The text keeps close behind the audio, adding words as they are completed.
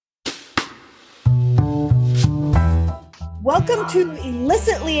Welcome to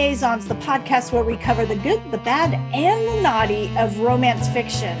Illicit Liaisons, the podcast where we cover the good, the bad, and the naughty of romance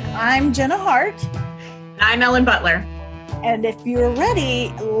fiction. I'm Jenna Hart. I'm Ellen Butler. And if you're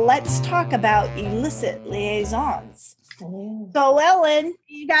ready, let's talk about illicit liaisons. So, Ellen, what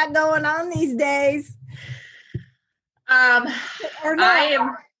you got going on these days? Or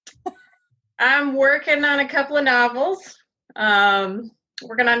not? I'm working on a couple of novels.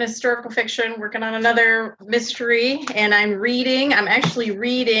 Working on historical fiction, working on another mystery, and I'm actually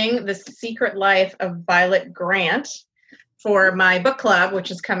reading The Secret Life of Violet Grant for my book club, which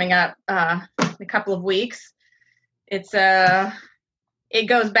is coming up in a couple of weeks. It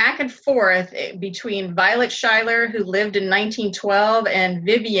goes back and forth between Violet Schuyler, who lived in 1912, and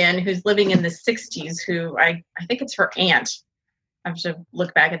Vivian, who's living in the 60s, who I think it's her aunt. I have to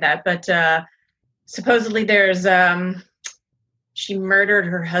look back at that, but supposedly there's she murdered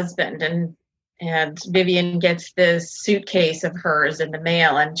her husband, and Vivian gets this suitcase of hers in the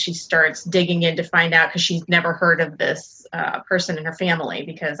mail, and she starts digging in to find out, because she's never heard of this person in her family,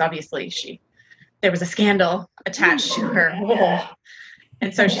 because obviously there was a scandal attached to her. Whoa.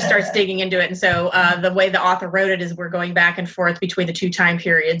 And so she starts digging into it. And so the way the author wrote it is we're going back and forth between the two time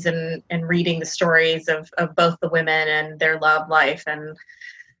periods and reading the stories of both the women and their love life and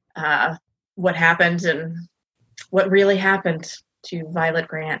what happened and what really happened to Violet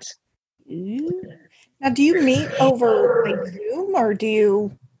Grant. Now, do you meet over Zoom or do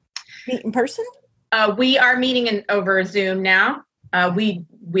you meet in person? We are meeting over Zoom now. We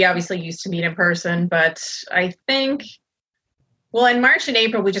obviously used to meet in person, but I think, in March and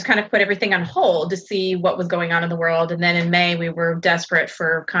April, we just kind of put everything on hold to see what was going on in the world. And then in May, we were desperate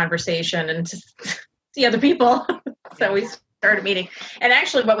for conversation and to see other people. So we started meeting. And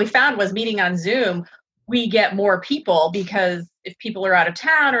actually what we found was meeting on Zoom, we get more people because if people are out of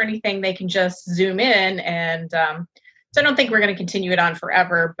town or anything, they can just Zoom in. And so I don't think we're going to continue it on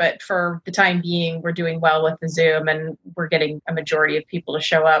forever, but for the time being, we're doing well with the Zoom and we're getting a majority of people to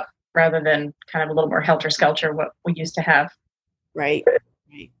show up rather than kind of a little more helter-skelter what we used to have. Right.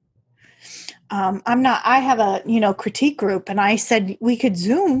 I have a, critique group, and I said we could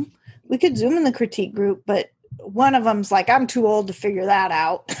Zoom in the critique group, but one of them's like, I'm too old to figure that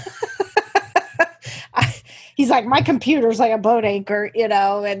out. He's like, my computer's like a boat anchor,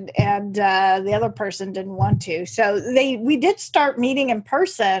 and the other person didn't want to. So we did start meeting in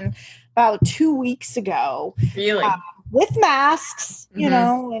person about 2 weeks ago. Really? With masks,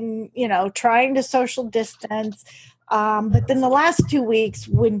 and, trying to social distance. But then the last 2 weeks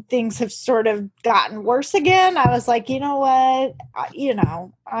when things have sort of gotten worse again, I was like, you know what,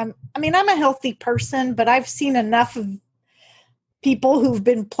 I'm a healthy person, but I've seen enough of people who've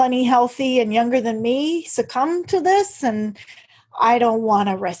been plenty healthy and younger than me succumb to this, and I don't want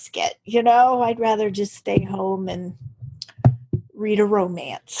to risk it. I'd rather just stay home and read a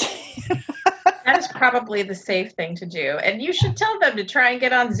romance. That is probably the safe thing to do. And you should tell them to try and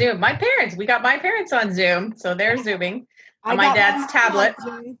get on Zoom. We got my parents on Zoom, so they're Zooming on my dad's tablet.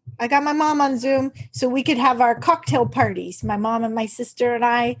 I got my mom on Zoom so we could have our cocktail parties. My mom and my sister and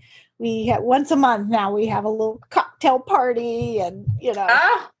I, we have once a month now, we have a little cocktail party and,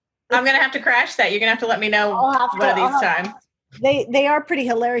 Oh, I'm going to have to crash that. You're going to have to let me know one of these times. They are pretty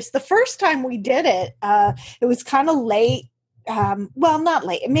hilarious. The first time we did it, it was kind of late. Not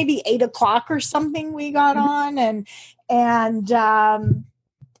late, maybe 8:00 or something we got on and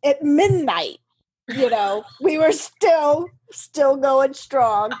at midnight, we were still going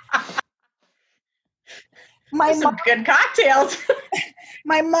strong. Some good cocktails.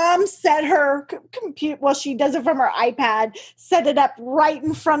 My mom set her computer, she does it from her iPad, set it up right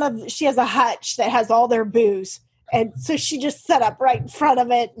in front of, she has a hutch that has all their booze. And so she just set up right in front of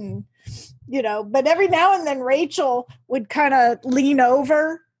it and, but every now and then Rachel would kind of lean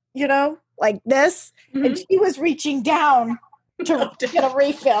over, like this. Mm-hmm. And she was reaching down to get a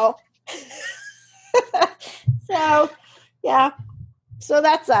refill. So, yeah. So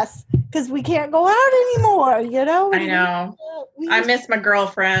that's us. Because we can't go out anymore, I know. I miss my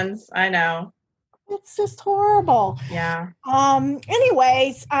girlfriends. I know. It's just horrible. Yeah.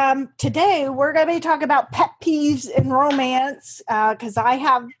 Anyways, today we're going to be talking about pet peeves in romance because I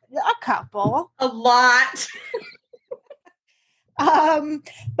have a couple. A lot.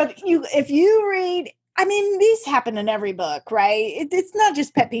 But if you read, these happen in every book, right? It's not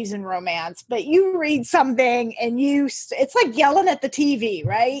just pet peeves in romance, but you read something and it's like yelling at the TV,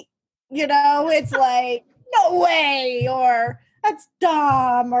 right? It's like, no way, or that's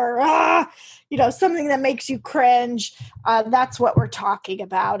dumb, or, something that makes you cringe. That's what we're talking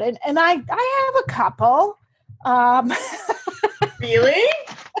about. And I have a couple. Really?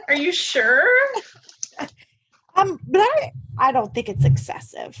 Are you sure? But I don't think it's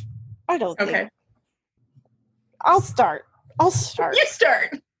excessive. I don't Okay. think. I'll start. You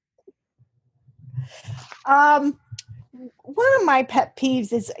start. One of my pet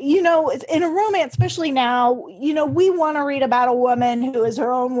peeves is, in a romance, especially now, we want to read about a woman who is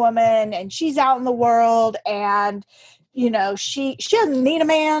her own woman and she's out in the world and, she doesn't need a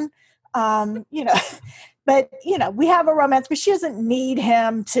man, but, we have a romance, but she doesn't need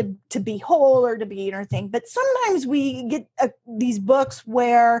him to be whole or to be in her thing. But sometimes we get these books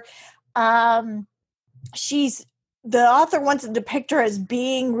where the author wants to depict her as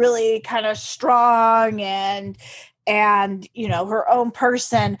being really kind of strong and her own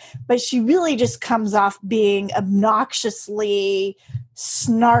person, but she really just comes off being obnoxiously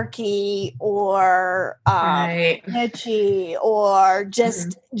snarky or itchy or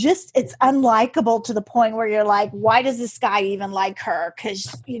just it's unlikable to the point where you're like, why does this guy even like her?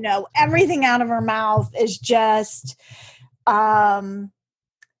 Because everything out of her mouth is just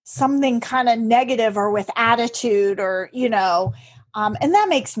something kind of negative or with attitude or and that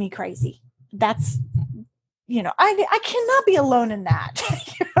makes me crazy. That's I cannot be alone in that.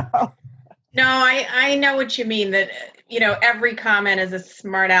 No, I know what you mean, that every comment is a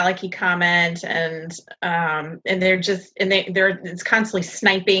smart alecky comment, and they're just it's constantly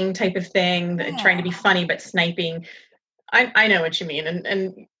sniping type of thing, trying to be funny but sniping. I know what you mean,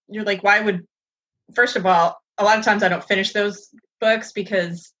 and you're like, why would, first of all, a lot of times I don't finish those books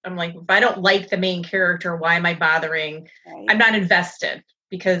because I'm like, if I don't like the main character, why am I bothering? Right. I'm not invested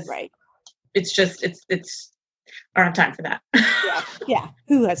because it's just I don't have time for that. Yeah.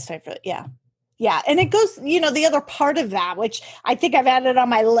 Who has time for it? Yeah. Yeah. And it goes, the other part of that, which I think I've added on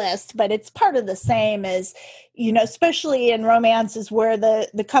my list, but it's part of the same is, especially in romances where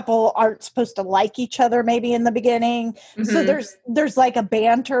the couple aren't supposed to like each other maybe in the beginning. Mm-hmm. So there's like a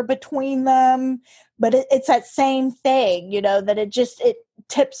banter between them, but it's that same thing, that it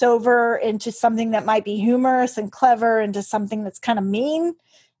tips over into something that might be humorous and clever, into something that's kind of mean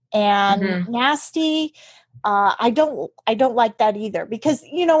and nasty. I don't like that either, because,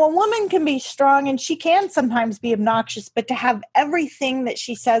 a woman can be strong and she can sometimes be obnoxious, but to have everything that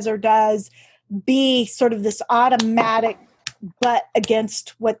she says or does be sort of this automatic butt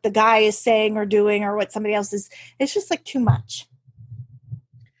against what the guy is saying or doing or what somebody else is, it's just like too much.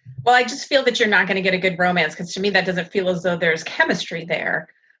 Well, I just feel that you're not going to get a good romance, because to me that doesn't feel as though there's chemistry there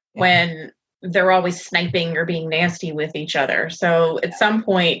when they're always sniping or being nasty with each other. So at some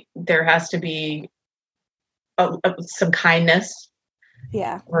point there has to be some kindness,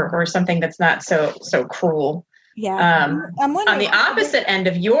 or something that's not so cruel. I'm on the opposite end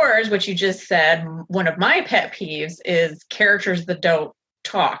of yours, what you just said, one of my pet peeves is characters that don't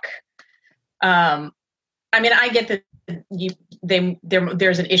talk. I mean, I get that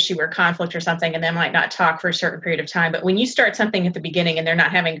there's an issue or conflict or something, and they might not talk for a certain period of time, but when you start something at the beginning and they're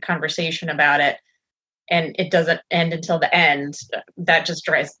not having a conversation about it, and it doesn't end until the end, that just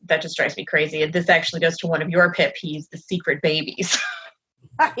drives me crazy. And this actually goes to one of your pet peeves, the secret babies.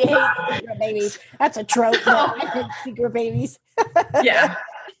 I hate secret babies. That's a trope. I hate secret babies. Yeah.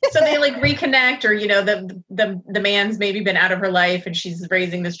 So they like reconnect, or the man's maybe been out of her life and she's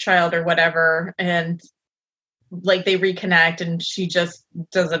raising this child or whatever, and like they reconnect and she just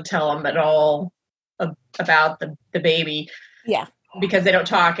doesn't tell him at all about the baby. Yeah. Because they don't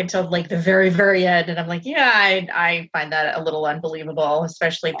talk until like the very, very end. And I'm like, I find that a little unbelievable,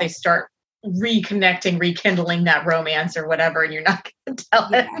 especially if they start rekindling that romance or whatever, and you're not going to tell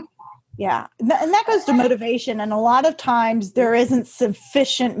him. Yeah. And that goes to motivation. And a lot of times there isn't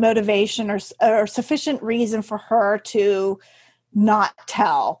sufficient motivation or sufficient reason for her to not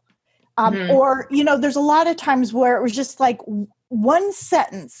tell. Or, there's a lot of times where it was just like one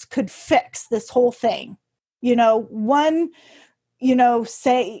sentence could fix this whole thing.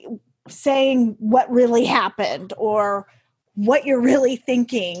 Saying what really happened or what you're really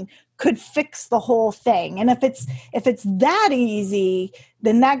thinking could fix the whole thing. And if it's that easy,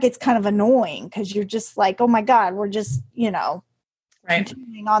 then that gets kind of annoying, because you're just like, oh my God, we're just,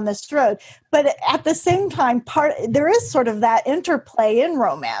 continuing on this road. But at the same time, there is sort of that interplay in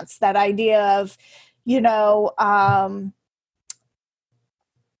romance, that idea of,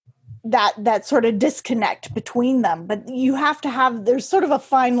 that sort of disconnect between them. But you have to there's sort of a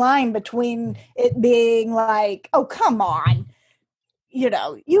fine line between it being like, oh, come on, you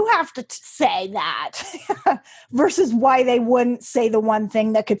have to say that versus why they wouldn't say the one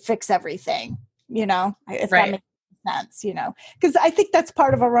thing that could fix everything, if that makes sense, because I think that's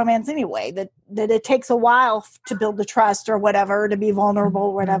part of a romance anyway, that it takes a while to build the trust or whatever, to be vulnerable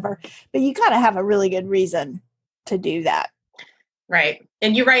or whatever, but you gotta have a really good reason to do that. Right.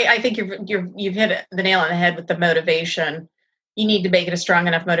 And you're right. I think you've hit the nail on the head with the motivation. you need to make it a strong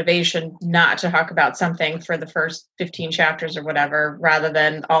enough motivation not to talk about something for the first 15 chapters or whatever, rather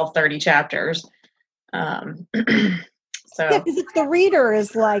than all 30 chapters. So Yeah, because if the reader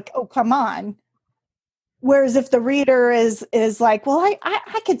is like, oh, come on. Whereas if the reader is like, well,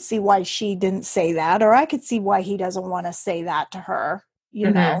 I could see why she didn't say that, or I could see why he doesn't want to say that to her, you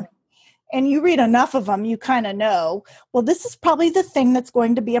know. And you read enough of them, you kind of know, well, this is probably the thing that's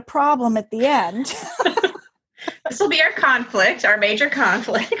going to be a problem at the end. This will be our conflict, our major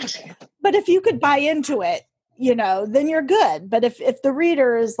conflict. But if you could buy into it, you know, then you're good. But if the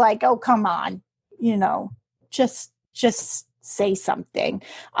reader is like, oh, come on, you know, just say something.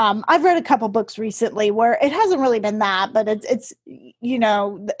 I've read a couple books recently where it hasn't really been that, but it's, you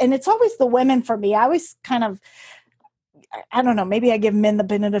know, and it's always the women for me. I always kind of, I don't know, maybe I give men the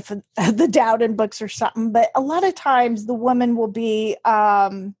benefit of the doubt in books or something, but a lot of times the woman will be,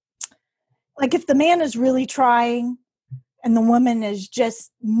 like if the man is really trying and the woman is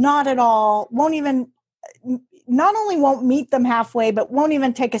just not at all, won't even, not only won't meet them halfway, but won't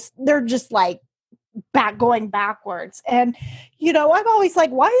even take they're just like going backwards. And, you know, I'm always like,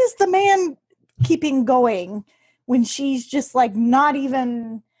 why is the man keeping going when she's just like not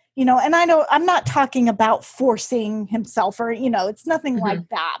even, you know, and I know I'm not talking about forcing himself or, you know, it's nothing like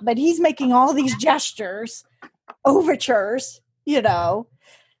that, but he's making all these gestures, overtures, you know,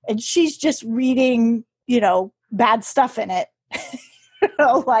 and she's just reading, you know, bad stuff in it. You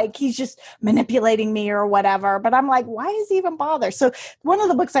know, like he's just manipulating me or whatever. But I'm like, why is he even bother? So one of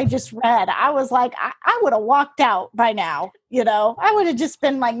the books I just read, I was like, I would have walked out by now, you know, I would have just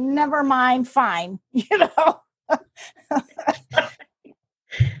been like, never mind, fine, you know.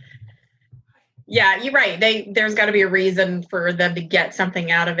 Yeah, you're right. There's got to be a reason for them to get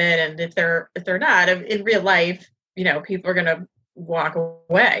something out of it. And if they're not in real life, you know, people are going to walk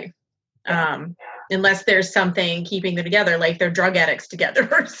away. Unless there's something keeping them together, like they're drug addicts together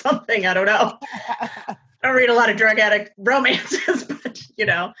or something. I don't know. I don't read a lot of drug addict romances, but you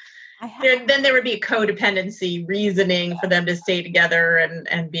know, then there would be a codependency reasoning for them to stay together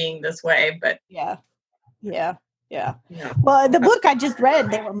and being this way. But yeah. Well, the book I just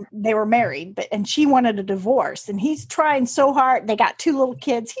read, they were married, and she wanted a divorce, and he's trying so hard. They got 2 little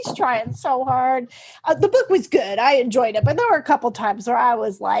kids. He's trying so hard. The book was good. I enjoyed it, but there were a couple times where I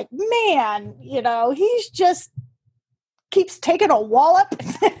was like, man, you know, he's just keeps taking a wallop,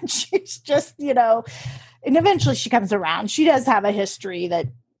 and she's just, you know, and eventually she comes around. She does have a history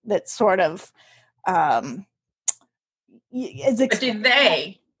that sort of is. But do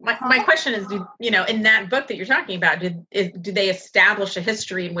they? My question is, you know, in that book that you're talking about, do they establish a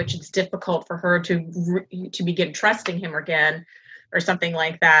history in which it's difficult for her to begin trusting him again, or something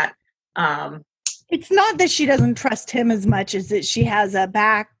like that? It's not that she doesn't trust him as much as that she has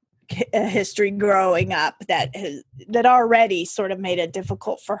a history growing up that already sort of made it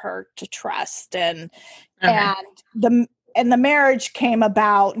difficult for her to trust, and the marriage came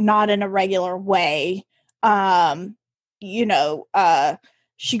about not in a regular way. You know.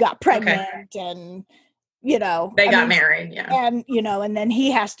 She got pregnant and, you know, they got married. Yeah. And, you know, and then he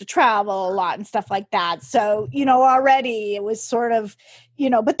has to travel a lot and stuff like that. So, you know, already it was sort of,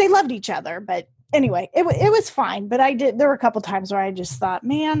 you know, but they loved each other. But anyway, it was fine. But there were a couple times where I just thought,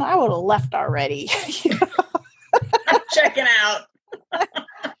 man, I would have left already. You know? I'm checking out.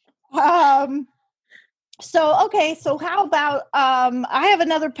 So, okay. So how about, I have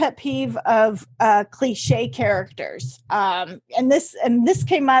another pet peeve of, cliche characters. And this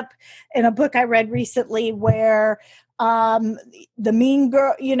came up in a book I read recently where, the mean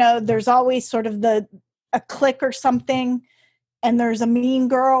girl, you know, there's always sort of a clique or something, and there's a mean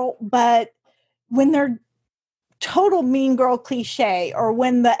girl, but when they're total mean girl cliche, or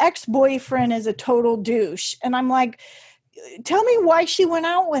when the ex-boyfriend is a total douche, and I'm like, tell me why she went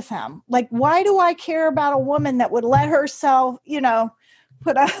out with him. Like, why do I care about a woman that would let herself, you know,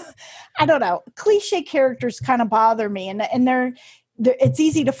 I don't know, cliche characters kind of bother me. And they're it's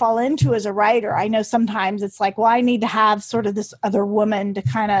easy to fall into as a writer. I know sometimes it's like, well, I need to have sort of this other woman to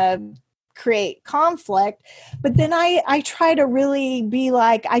kind of create conflict. But then I try to really be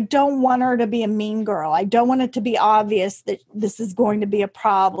like, I don't want her to be a mean girl. I don't want it to be obvious that this is going to be a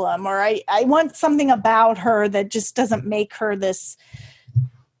problem, or I want something about her that just doesn't make her this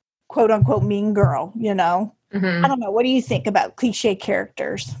quote unquote mean girl, you know? I don't know. What do you think about cliche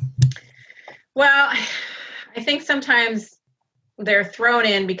characters? Well, I think sometimes they're thrown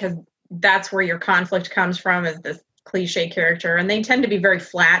in because that's where your conflict comes from, is this cliche character, and they tend to be very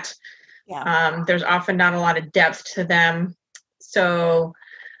flat. Yeah. There's often not a lot of depth to them. So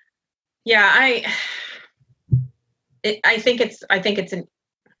yeah, I think it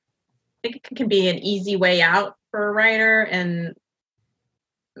can be an easy way out for a writer and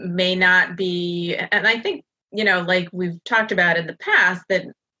may not be, and I think, like we've talked about in the past, that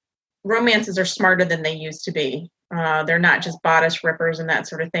romances are smarter than they used to be. They're not just bodice rippers and that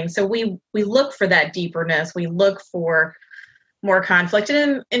sort of thing. So we look for that deeperness. We look for more conflict.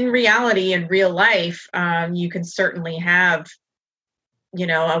 And in reality, in real life, you can certainly have,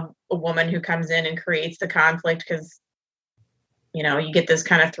 a woman who comes in and creates the conflict because, you get this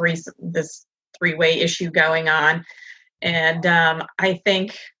kind of three-way issue going on. And I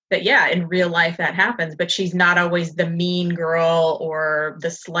think that, yeah, in real life that happens, but she's not always the mean girl or the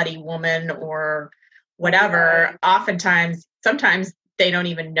slutty woman or whatever. Oftentimes, sometimes they don't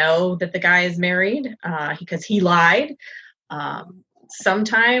even know that the guy is married because he lied.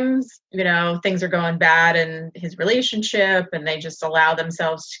 Sometimes, things are going bad in his relationship and they just allow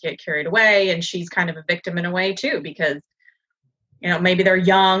themselves to get carried away. And she's kind of a victim in a way too, because, maybe they're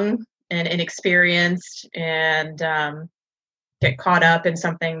young and inexperienced and get caught up in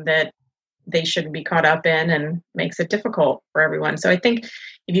something that they shouldn't be caught up in and makes it difficult for everyone. So I think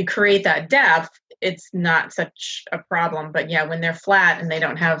if you create that depth, it's not such a problem. But yeah, when they're flat and they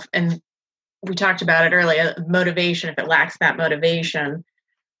don't have, and we talked about it earlier, motivation, if it lacks that motivation,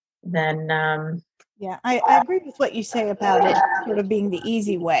 then yeah, I agree with what you say about it sort of being the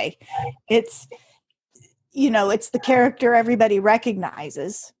easy way. It's it's the character everybody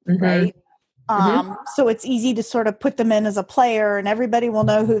recognizes, right? So it's easy to sort of put them in as a player and everybody will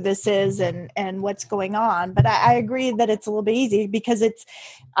know who this is and what's going on. But I agree that it's a little bit easy because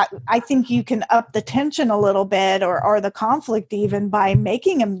I think you can up the tension a little bit or the conflict even by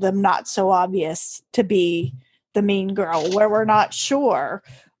making them not so obvious to be the mean girl where we're not sure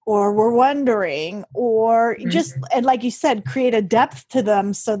or we're wondering or just, and like you said, create a depth to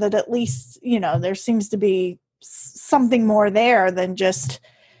them so that at least, there seems to be something more there than just,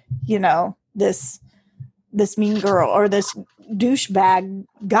 this mean girl or this douchebag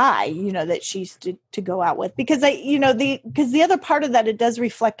guy, that she's to go out with. Because the other part of that, it does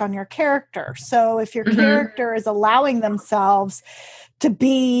reflect on your character. So if your character is allowing themselves to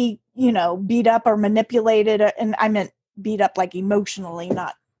be, beat up or manipulated, and I meant beat up like emotionally,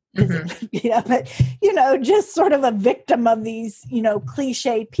 not physically beat up, but, just sort of a victim of these,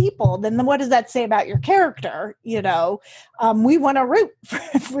 cliche people, then what does that say about your character? We want to root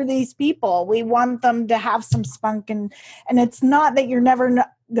for these people. We want them to have some spunk and it's not that you're never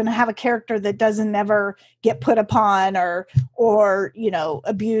going to have a character that doesn't ever get put upon or,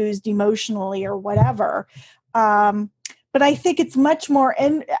 abused emotionally or whatever. But I think it's much more,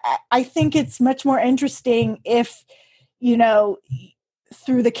 interesting if,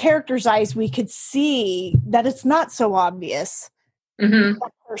 through the character's eyes, we could see that it's not so obvious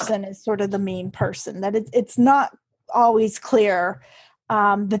that person is sort of the mean person, that it's not always clear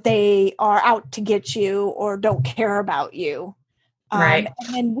that they are out to get you or don't care about you. Right.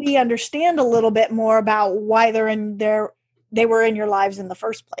 And then we understand a little bit more about why they were in your lives in the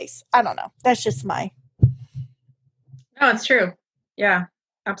first place. I don't know. That's just my. No, it's true. Yeah,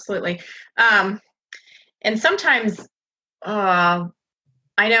 absolutely. And sometimes,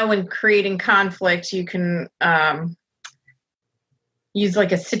 I know when creating conflict, you can use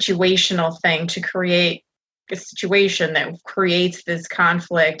like a situational thing to create a situation that creates this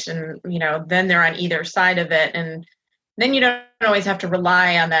conflict. And, then they're on either side of it. And then you don't always have to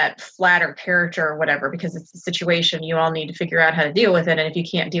rely on that flatter character or whatever, because it's a situation. You all need to figure out how to deal with it. And if you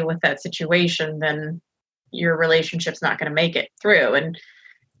can't deal with that situation, then your relationship's not going to make it through. And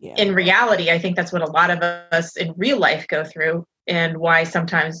in reality, I think that's what a lot of us in real life go through. And why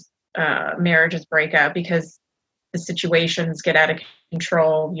sometimes marriages break up, because the situations get out of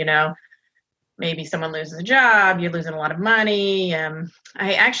control. Maybe someone loses a job, you're losing a lot of money.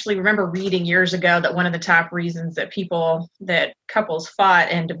 I actually remember reading years ago that one of the top reasons that couples fought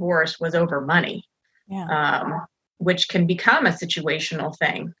and divorced was over money, which can become a situational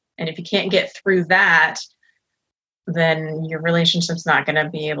thing. And if you can't get through that, then your relationship's not going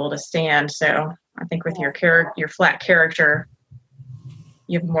to be able to stand. So I think with your flat character,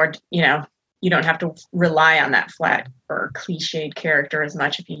 you have more, you don't have to rely on that flat or cliched character as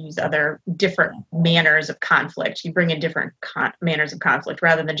much if you use other different manners of conflict. You bring in different manners of conflict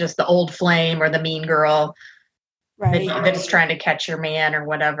rather than just the old flame or the mean girl that is trying to catch your man or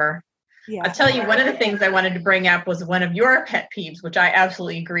whatever. Yeah. I'll tell you, one of the things I wanted to bring up was one of your pet peeves, which I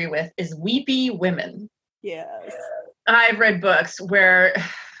absolutely agree with, is weepy women. Yes. I've read books where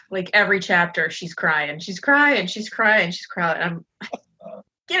like every chapter she's crying. I'm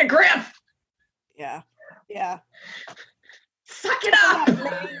get a grip. Yeah. Suck it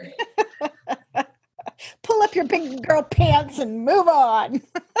up. Pull up your big girl pants and move on.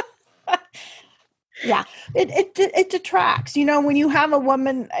 Yeah, it detracts. You know, when you have a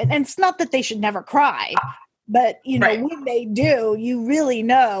woman, and it's not that they should never cry, but you know, Right. when they do, you really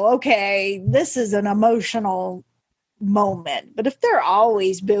know, okay, this is an emotional moment. But if they're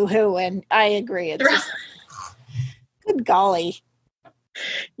always boo-hooing, I agree. It's just good golly.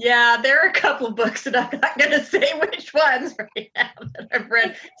 Yeah, there are a couple of books, and I'm not going to say which ones right now that I've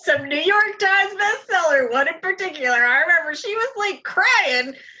read. Some New York Times bestseller, one in particular. I remember she was like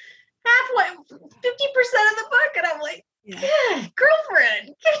crying halfway, 50% of the book, and I'm like, yeah,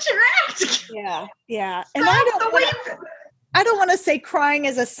 girlfriend, get your act. Yeah. And I don't want to say crying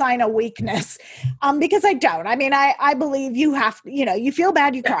is a sign of weakness, because I don't. I mean, I believe you have, you know, you feel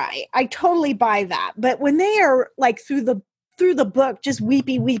bad, you cry. I totally buy that. But when they are like through the book, just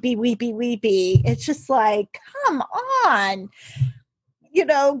weepy, it's just like, come on, you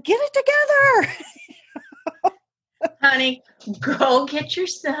know, get it together. Honey, go get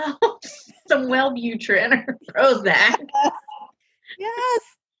yourself some Wellbutrin or Prozac. Yes.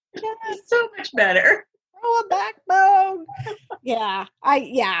 It's so much better. Grow a backbone.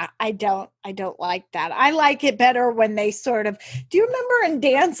 I don't like that. I like it better when they sort of, do you remember in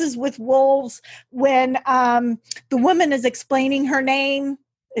Dances with Wolves when the woman is explaining her name?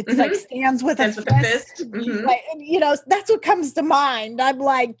 It's like stands with a fist. Mm-hmm. Like, you know, that's what comes to mind. I'm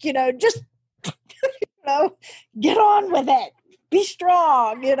like, you know, just you know, get on with it. Be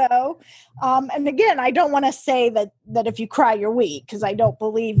strong, you know. And again, I don't want to say that if you cry, you're weak, because I don't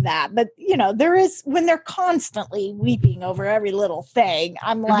believe that. But, you know, there is, when they're constantly weeping over every little thing,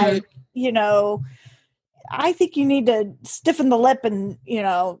 I'm like, you know, I think you need to stiffen the lip and, you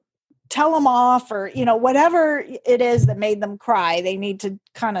know, tell them off, or, you know, whatever it is that made them cry, they need to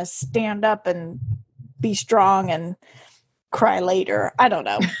kind of stand up and be strong and cry later. I don't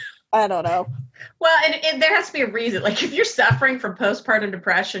know. Well, and there has to be a reason. Like, if you're suffering from postpartum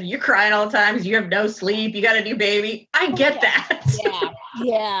depression, you're crying all the time because you have no sleep, you got a new baby. I get that.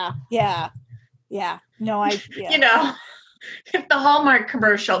 Yeah. No, You know, if the Hallmark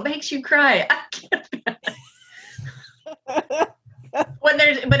commercial makes you cry, I get that.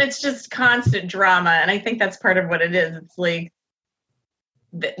 But it's just constant drama, and I think that's part of what it is. It's like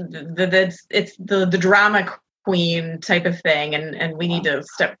it's the drama queen type of thing, and we need to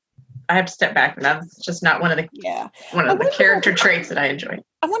I have to step back, and that's just not one of the character traits that I enjoy.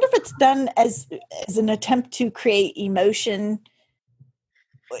 I wonder if it's done as an attempt to create emotion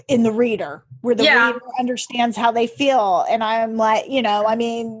in the reader, where the reader understands how they feel. And I'm like, you know, I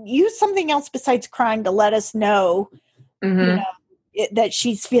mean, use something else besides crying to let us know, you know, that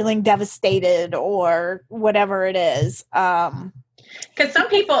she's feeling devastated or whatever it is. Because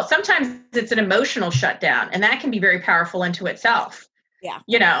sometimes it's an emotional shutdown, and that can be very powerful into itself. Yeah.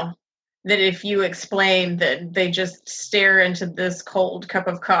 You know, that if you explain that they just stare into this cold cup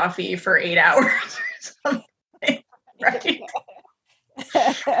of coffee for 8 hours or something, right?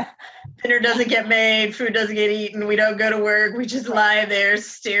 Dinner doesn't get made, food doesn't get eaten, we don't go to work, we just lie there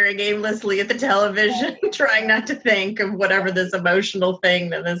staring aimlessly at the television, trying not to think of whatever this emotional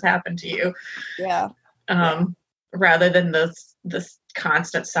thing that has happened to you. Yeah. Rather than this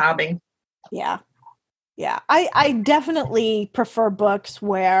constant sobbing. Yeah. I definitely prefer books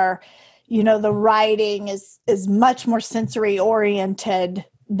where, you know, the writing is much more sensory oriented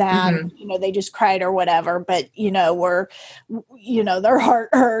than, you know, they just cried or whatever, but, you know, their heart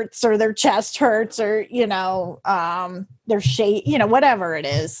hurts or their chest hurts or, you know, their shape, you know, whatever it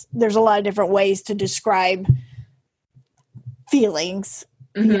is. There's a lot of different ways to describe feelings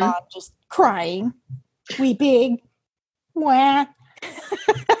beyond just crying, weeping, wah.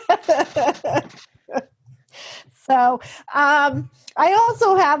 So I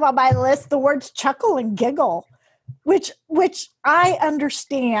also have on my list the words chuckle and giggle, which I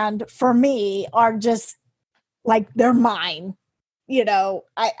understand for me are just like, they're mine. You know,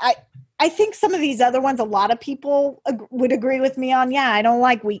 I think some of these other ones, a lot of people would agree with me on. Yeah, I don't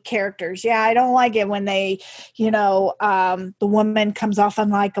like weak characters. Yeah, I don't like it when they, you know, the woman comes off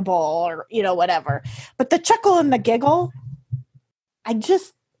unlikable or, you know, whatever. But the chuckle and the giggle, I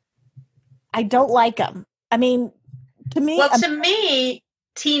don't like them. I mean, to me,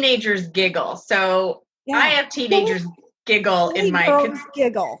 teenagers giggle. So I have teenagers giggle in my girls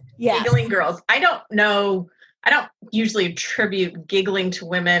giggle. Yeah, giggling girls. I don't usually attribute giggling to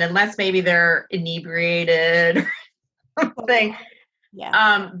women unless maybe they're inebriated or something.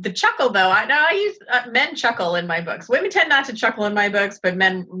 Yeah. The chuckle, though, I use men chuckle in my books. Women tend not to chuckle in my books, but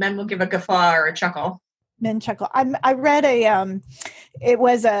men will give a guffaw or a chuckle. Men chuckle. I read it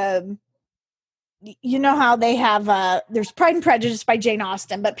was a you know how they have there's Pride and Prejudice by Jane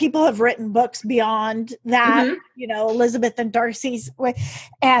Austen, but people have written books beyond that, Elizabeth and Darcy's way.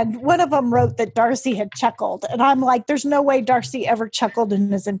 And one of them wrote that Darcy had chuckled. And I'm like, there's no way Darcy ever chuckled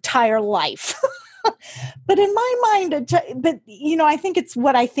in his entire life. But in my mind, I think it's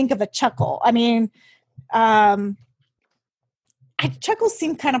what I think of a chuckle. I mean, chuckles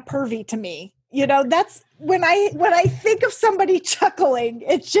seem kind of pervy to me. That's when I think of somebody chuckling,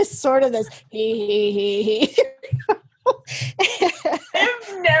 it's just sort of this he.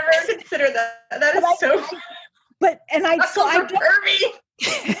 I've never considered that. That is so.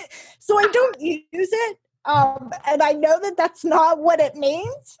 So I don't use it, and I know that that's not what it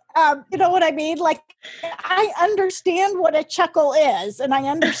means. You know what I mean? Like, I understand what a chuckle is, and I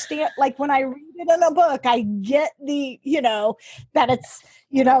understand, like, when I read it in a book, I get the, that it's,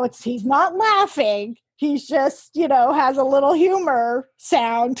 he's not laughing. He's just, has a little humor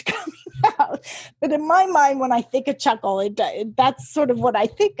sound coming out. But in my mind, when I think of chuckle, that's sort of what I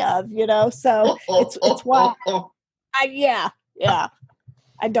think of, so it's why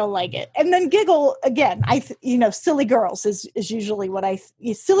I don't like it. And then giggle again. Silly girls is usually what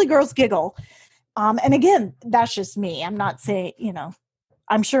silly girls giggle. And again, that's just me. I'm not saying,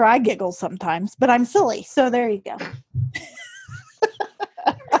 I'm sure I giggle sometimes, but I'm silly. So there you go.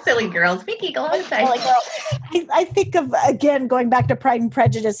 Silly girls. We giggle all the time. I think of, again, going back to Pride and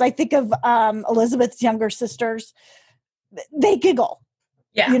Prejudice, I think of Elizabeth's younger sisters. They giggle.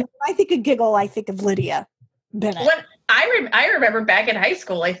 Yeah. I think of giggle, I think of Lydia Bennet. I remember back in high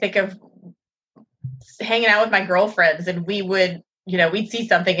school, I think of hanging out with my girlfriends, and we would, we'd see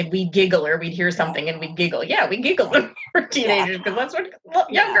something and we'd giggle, or we'd hear something and we'd giggle. Yeah, we giggle when we were teenagers, because that's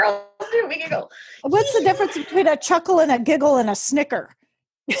what young girls do. We giggle. What's the difference between a chuckle and a giggle and a snicker?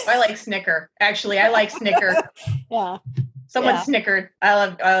 I like snicker. Actually, I like snicker. Yeah. Someone snickered. I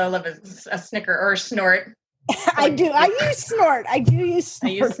love a snicker or a snort. I do. I use snort. I use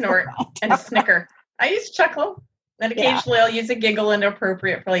snort and a snicker. I use chuckle. And occasionally I'll use a giggle in an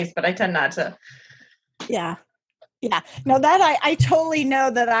appropriate place, but I tend not to. Yeah. Yeah. No, that I totally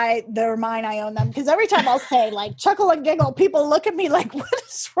know that they're mine. I own them. Because every time I'll say, like, chuckle and giggle, people look at me like, what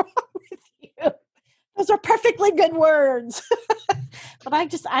is wrong with you? Those are perfectly good words. But I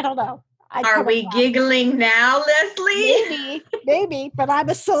don't know. Are we giggling now, Leslie? Maybe, but I'm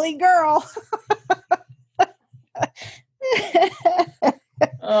a silly girl.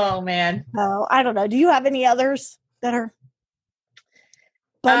 Oh, man. Oh, I don't know. Do you have any others that are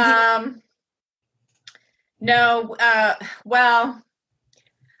buggy? No. Well,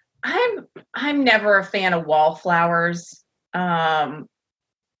 I'm never a fan of wallflowers. The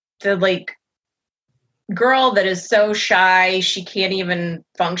girl that is so shy she can't even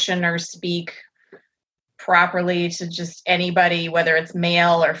function or speak properly to just anybody, whether it's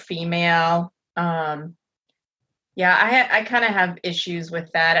male or female. Yeah, I kind of have issues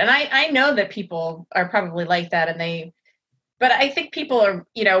with that. And I know that people are probably like that, but I think people are,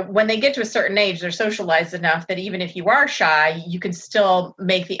 when they get to a certain age, they're socialized enough that even if you are shy, you can still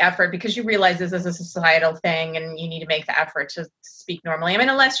make the effort, because you realize this is a societal thing and you need to make the effort to speak normally. I mean,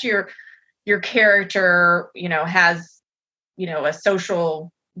 unless your character, has, a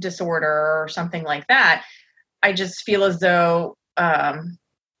social disorder or something like that, I just feel as though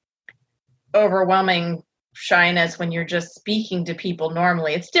overwhelming shyness when you're just speaking to people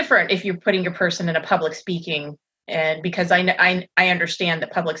normally. It's different if you're putting your person in a public speaking, and because I understand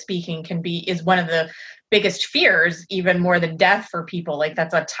that public speaking is one of the biggest fears, even more than death for people. Like,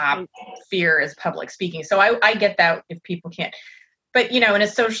 that's a top fear, is public speaking. So I get that if people can't. But, in a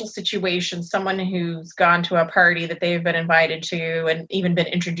social situation, someone who's gone to a party that they've been invited to and even been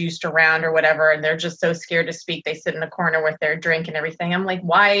introduced around or whatever, and they're just so scared to speak, they sit in a corner with their drink and everything. I'm like,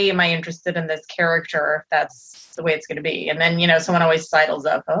 why am I interested in this character if that's the way it's going to be? And then, someone always sidles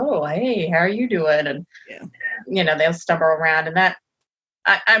up, oh, hey, how are you doing? And, they'll stumble around. And that,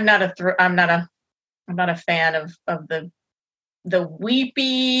 I'm not a fan of the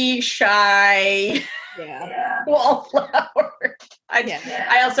weepy, shy wallflower. I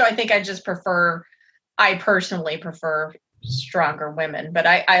think I personally prefer stronger women, but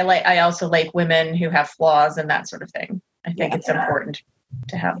I also like women who have flaws and that sort of thing. I think it's important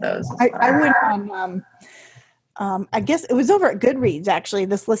to have those. I went on, I guess it was over at Goodreads, actually.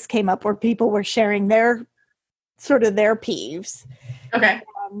 This list came up where people were sharing their peeves. Okay.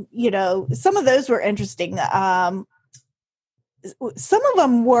 Some of those were interesting. Some of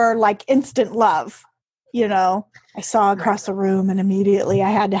them were like instant love. I saw across the room and immediately I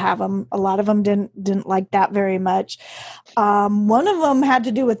had to have them. A lot of them didn't like that very much. One of them had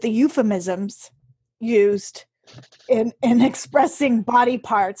to do with the euphemisms used in expressing body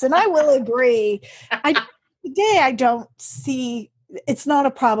parts. And I will agree. Today I don't see, it's not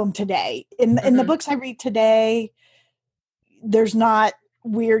a problem today. In the books I read today, there's not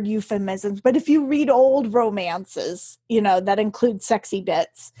weird euphemisms. But if you read old romances, that include sexy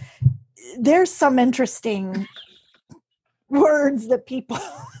bits, there's some interesting words that people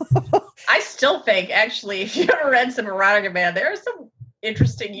I still think, actually, if you ever read some erotica, man, there are some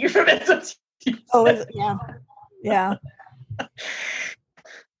interesting euphemisms. Yeah.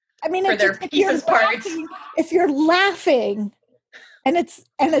 I mean, for their pieces parts. If you're laughing and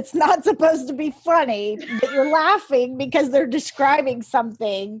it's not supposed to be funny, but you're laughing because they're describing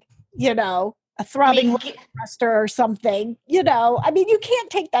something, a throbbing thruster or something, I mean, you can't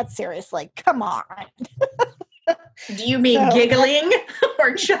take that seriously. Come on. Do you mean giggling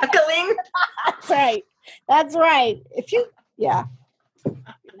or chuckling? That's right.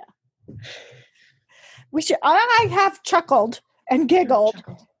 We should. I have chuckled and giggled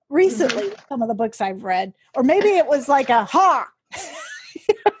recently with some of the books I've read, or maybe it was like a ha.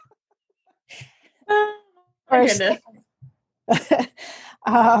 Goodness.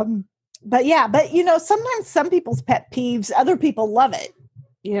 But sometimes some people's pet peeves, other people love it.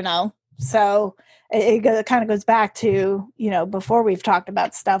 So it kind of goes back to before we've talked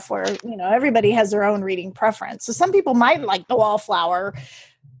about stuff where everybody has their own reading preference. So some people might like the wallflower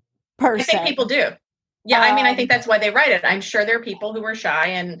person. I think people do. Yeah, I mean, I think that's why they write it. I'm sure there are people who are shy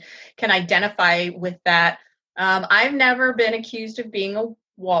and can identify with that. I've never been accused of being a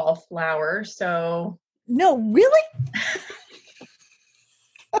wallflower, so. No, really?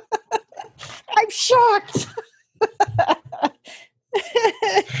 I'm shocked.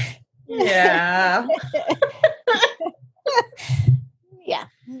 Yeah. Yeah,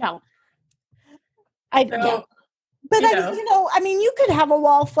 no. But I mean, you could have a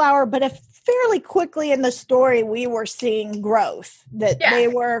wallflower, but if fairly quickly in the story we were seeing growth, that they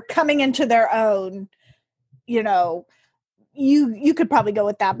were coming into their own, you could probably go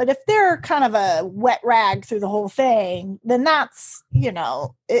with that. But if they're kind of a wet rag through the whole thing, then that's,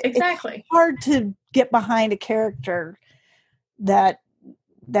 exactly. It's hard to get behind a character that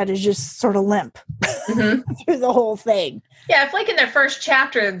is just sort of limp through the whole thing. Yeah, if like in their first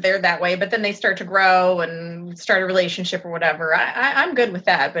chapter they're that way, but then they start to grow and start a relationship or whatever, I'm good with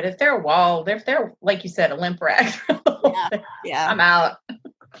that. But if they're if they're like you said, a limp rag, I'm out.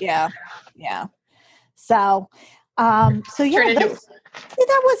 Yeah. So that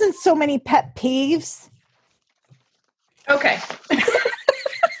wasn't so many pet peeves. Okay.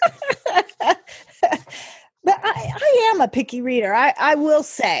 But I am a picky reader. I will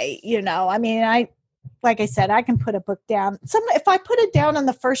say, I mean, like I said, I can put a book down. If I put it down in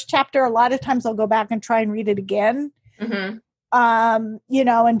the first chapter, a lot of times I'll go back and try and read it again. And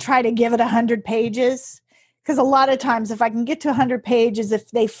try to give it 100 pages. Because a lot of times if I can get to 100 pages, if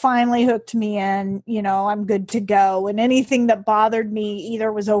they finally hooked me in, I'm good to go. And anything that bothered me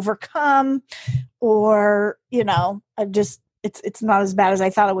either was overcome or, it's not as bad as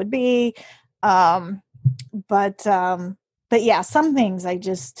I thought it would be. But yeah, some things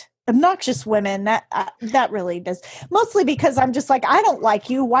obnoxious women that really does, mostly because I'm just like, I don't like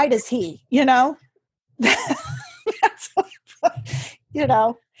you. Why does he, that's what,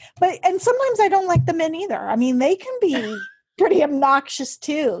 but, and sometimes I don't like the men either. I mean, they can be pretty obnoxious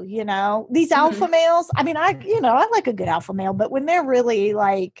too, these alpha males. I mean, I like a good alpha male, but when they're really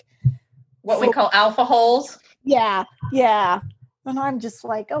like what we call alpha holes. Yeah. And I'm just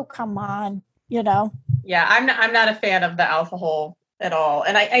like, oh, come on, Yeah, I'm not a fan of the alpha hole at all.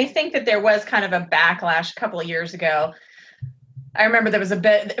 And I think that there was kind of a backlash a couple of years ago. I remember there was a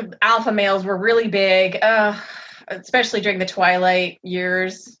bit, alpha males were really big, especially during the Twilight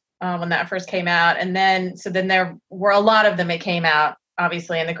years when that first came out. And then there were a lot of them that came out,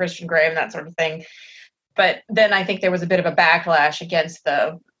 obviously, in the Christian Grey and that sort of thing. But then I think there was a bit of a backlash against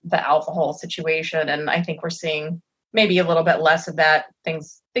the alpha hole situation. And I think we're seeing maybe a little bit less of that.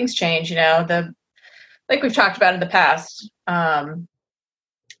 Things change, like we've talked about in the past.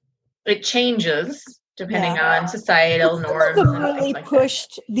 It changes depending on societal norms. Some of them really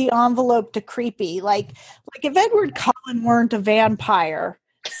pushed the envelope to creepy. Like if Edward Cullen weren't a vampire,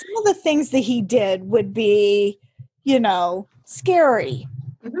 some of the things that he did would be, scary.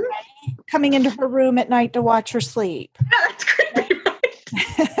 Right? Coming into her room at night to watch her sleep. Yeah, that's creepy,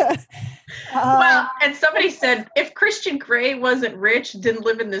 right? Well, and somebody said if Christian Grey wasn't rich, didn't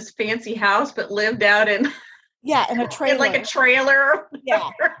live in this fancy house, but lived out in a trailer. In like a trailer. Yeah.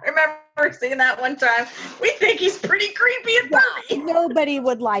 I remember seeing that one time. We think he's pretty creepy and pervy. Nobody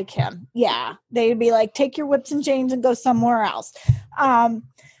would like him. Yeah. They'd be like, take your whips and chains and go somewhere else.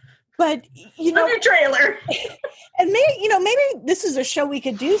 But, you know, your trailer. And maybe this is a show we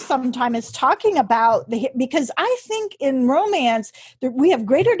could do sometime, is talking about because I think in romance we have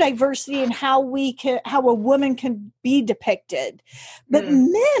greater diversity in how a woman can be depicted. But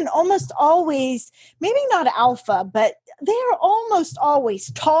men almost always, maybe not alpha, but they are almost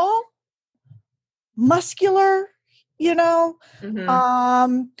always tall, muscular, they're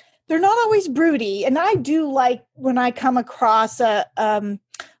not always broody. And I do like when I come across a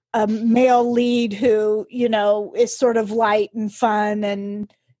male lead who, is sort of light and fun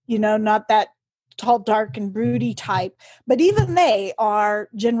and, not that tall, dark and broody type. But even they are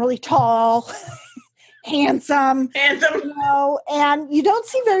generally tall, handsome, and you don't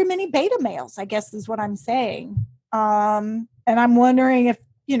see very many beta males, I guess is what I'm saying. And I'm wondering if,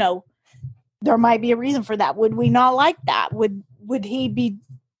 there might be a reason for that. Would we not like that? Would he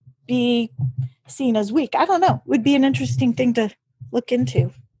be seen as weak? I don't know. Would be an interesting thing to look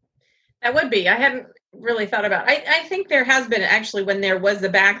into. That would be. I hadn't really thought about it. I think there has been actually when there was the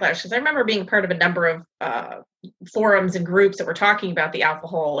backlash, because I remember being part of a number of forums and groups that were talking about the alpha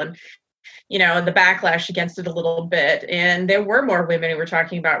hole and, the backlash against it a little bit. And there were more women who were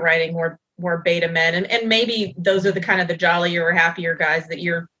talking about writing more beta men. And maybe those are the kind of the jollier or happier guys that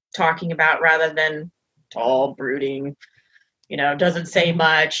you're talking about rather than tall, brooding, doesn't say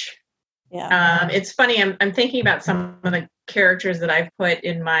much. Yeah. It's funny. I'm thinking about some of the characters that I've put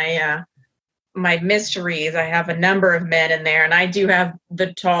in my my mysteries. I have a number of men in there, and I do have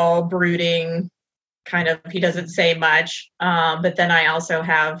the tall, brooding kind of. He doesn't say much, but then I also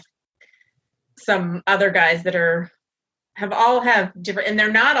have some other guys that have different, and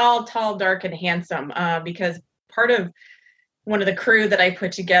they're not all tall, dark, and handsome. Because part of one of the crew that I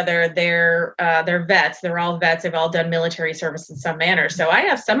put together, they're vets. They're all vets. They've all done military service in some manner. So I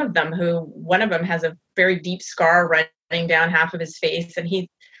have some of them one of them has a very deep scar running down half of his face. And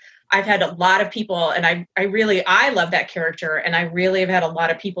I've had a lot of people, and I love that character. And I really have had a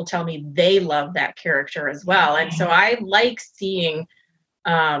lot of people tell me they love that character as well. And so I like seeing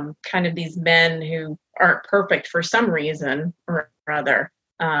kind of these men who aren't perfect for some reason or other.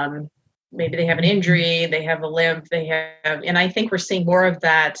 Maybe they have an injury, they have a limp, and I think we're seeing more of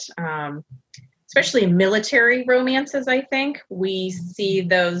that, especially in military romances. I think we see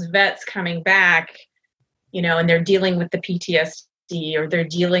those vets coming back, and they're dealing with the PTSD, or they're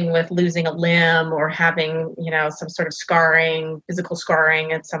dealing with losing a limb, or having, some sort of scarring, physical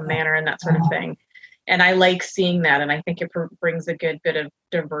scarring in some manner, and that sort of thing. And I like seeing that, and I think it brings a good bit of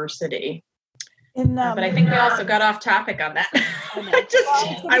diversity. But I think we also got off topic on that.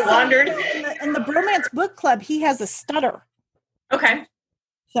 I wandered. In the Bromance Book Club, he has a stutter. Okay.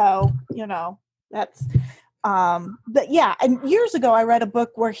 So, that's, but yeah. And years ago, I read a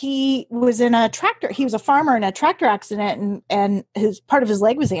book where he was in a tractor. He was a farmer in a tractor accident and part of his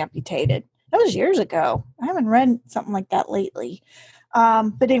leg was amputated. That was years ago. I haven't read something like that lately.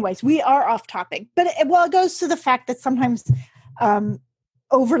 But anyways, we are off topic. But it goes to the fact that sometimes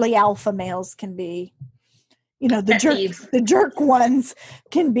overly alpha males can be, the jerk ones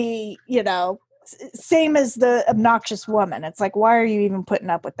can be, same as the obnoxious woman. It's like, why are you even putting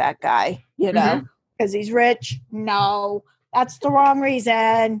up with that guy? Because he's rich? No, that's the wrong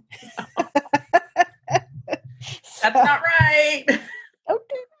reason. That's not right. Don't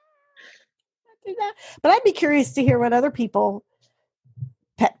do that. But I'd be curious to hear what other people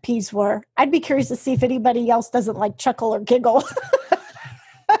pet peeves were. I'd be curious to see if anybody else doesn't like chuckle or giggle.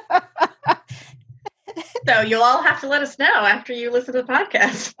 So you'll all have to let us know after you listen to the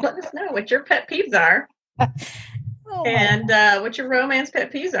podcast. Let us know what your pet peeves are. And what your romance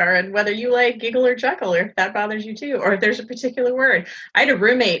pet peeves are, and whether you like giggle or chuckle, or if that bothers you too, or if there's a particular word. I had a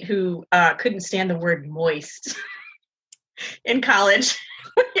roommate who couldn't stand the word moist in college.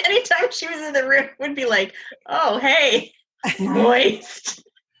 Anytime she was in the room, would be like, oh, hey, moist.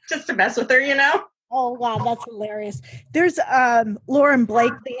 Just to mess with her, Oh, wow, that's hilarious. There's Lauren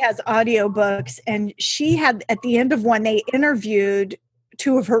Blakely has audiobooks, and she had, at the end of one, they interviewed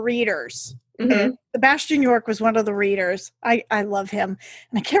two of her readers. Mm-hmm. And Sebastian York was one of the readers. I love him.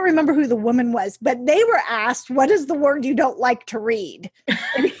 And I can't remember who the woman was, but they were asked, what is the word you don't like to read?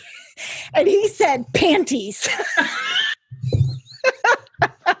 And he said, panties.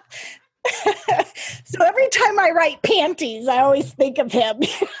 So every time I write panties, I always think of him.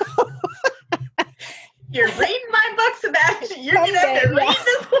 You're reading my book, Sebastian. You're going to have to read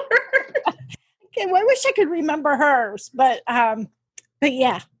this word. Okay, well, I wish I could remember hers, but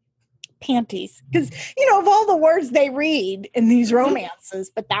yeah, panties. Because, of all the words they read in these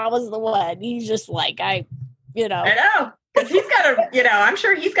romances, but that was the one. He's just like, I know. Because he's got to, I'm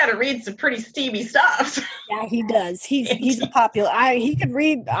sure he's got to read some pretty steamy stuff. Yeah, he does. He's a popular. He could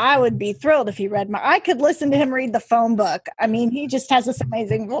read. I would be thrilled if he read I could listen to him read the phone book. I mean, he just has this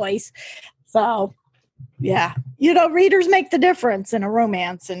amazing voice. So, yeah, readers make the difference in a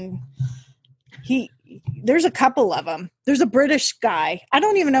romance, and there's a couple of them. There's a British guy. I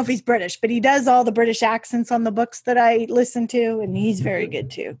don't even know if he's British, but he does all the British accents on the books that I listen to, and he's very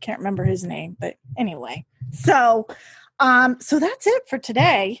good too. Can't remember his name, but anyway. So that's it for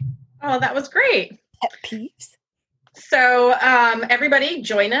today. Oh, that was great. Pet peeves. So everybody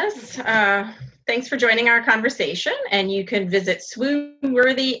join us. Thanks for joining our conversation. And you can visit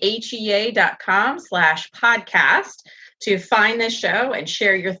swoonworthyhea.com/podcast to find this show and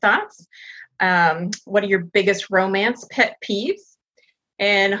share your thoughts. What are your biggest romance pet peeves?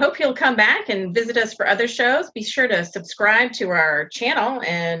 And hope you'll come back and visit us for other shows. Be sure to subscribe to our channel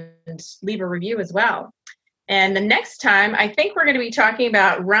and leave a review as well. And the next time, I think we're going to be talking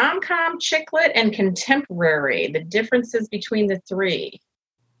about rom-com, chick lit, and contemporary, the differences between the three.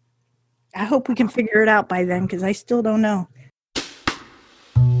 I hope we can figure it out by then, because I still don't know.